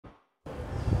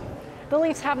The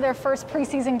Leafs have their first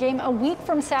preseason game a week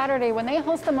from Saturday when they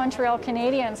host the Montreal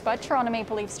Canadiens, but Toronto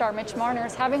Maple Leaf star Mitch Marner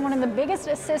is having one of the biggest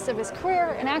assists of his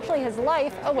career and actually his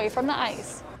life away from the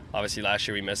ice. Obviously last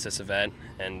year we missed this event,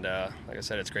 and like I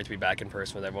said, it's great to be back in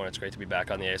person with everyone. It's great to be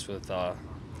back on the ice with all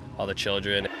the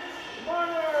children.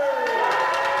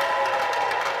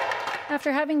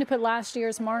 After having to put last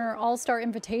year's Marner All-Star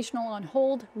Invitational on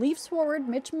hold, Leafs forward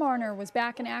Mitch Marner was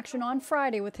back in action on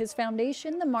Friday with his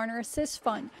foundation, the Marner Assist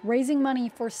Fund, raising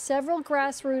money for several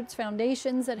grassroots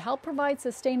foundations that help provide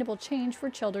sustainable change for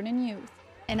children and youth.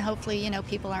 And hopefully,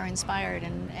 people are inspired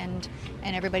and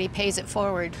everybody pays it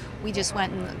forward. We just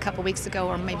went a couple weeks ago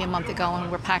or maybe a month ago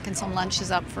and we're packing some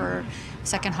lunches up for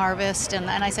second harvest. And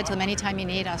I said to them, anytime you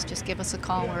need us, just give us a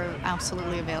call. We're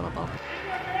absolutely available.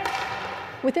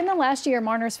 Within the last year,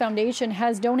 Marner's foundation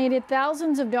has donated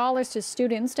thousands of dollars to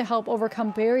students to help overcome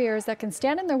barriers that can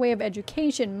stand in their way of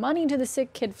education, money to the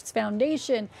Sick Kids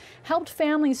Foundation, helped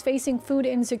families facing food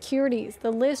insecurities.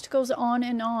 The list goes on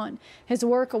and on. His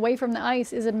work away from the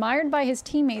ice is admired by his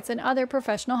teammates and other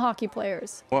professional hockey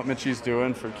players. What Mitchie's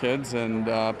doing for kids and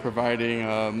providing,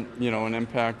 an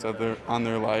impact on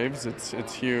their lives,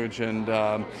 it's huge. And,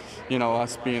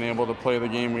 us being able to play the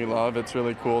game we love, it's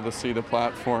really cool to see the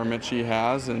platform Mitchie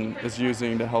has and is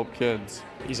using to help kids.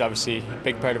 He's obviously a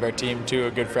big part of our team too,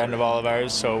 a good friend of all of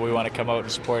ours, so we want to come out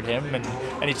and support him. And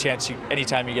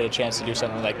anytime you get a chance to do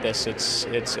something like this,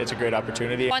 it's a great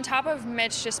opportunity. On top of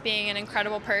Mitch just being an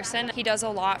incredible person, he does a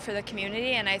lot for the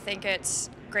community, and I think it's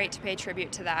great to pay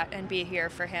tribute to that and be here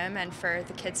for him and for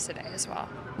the kids today as well.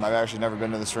 I've actually never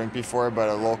been to this rink before, but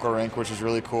a local rink, which is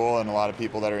really cool, and a lot of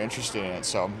people that are interested in it.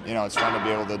 So, it's fun to be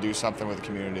able to do something with the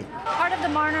community. Part of the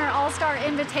Marner All-Star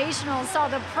Invitational saw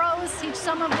the pros teach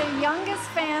some of the youngest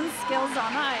fans skills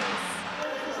on the ice.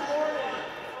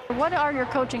 What are your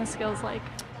coaching skills like?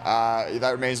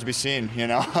 That remains to be seen.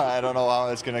 I don't know how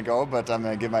it's going to go, but I'm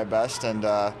going to give my best, and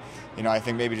I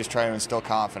think maybe just try to instill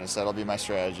confidence. That'll be my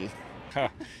strategy.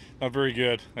 Not very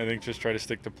good. I think just try to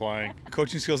stick to playing.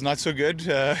 Coaching skills not so good,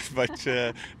 but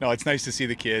no, it's nice to see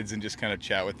the kids and just kind of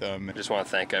chat with them. I just want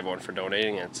to thank everyone for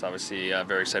donating. It's obviously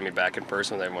very exciting to be back in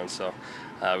person with everyone, so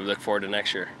we look forward to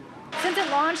next year. Since it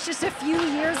launched just a few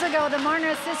years ago, the Marner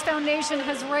Assist Foundation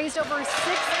has raised over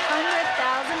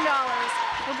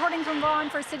 $600,000. Reporting from Vaughan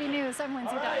for City News, I'm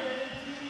Lindsay Dunn.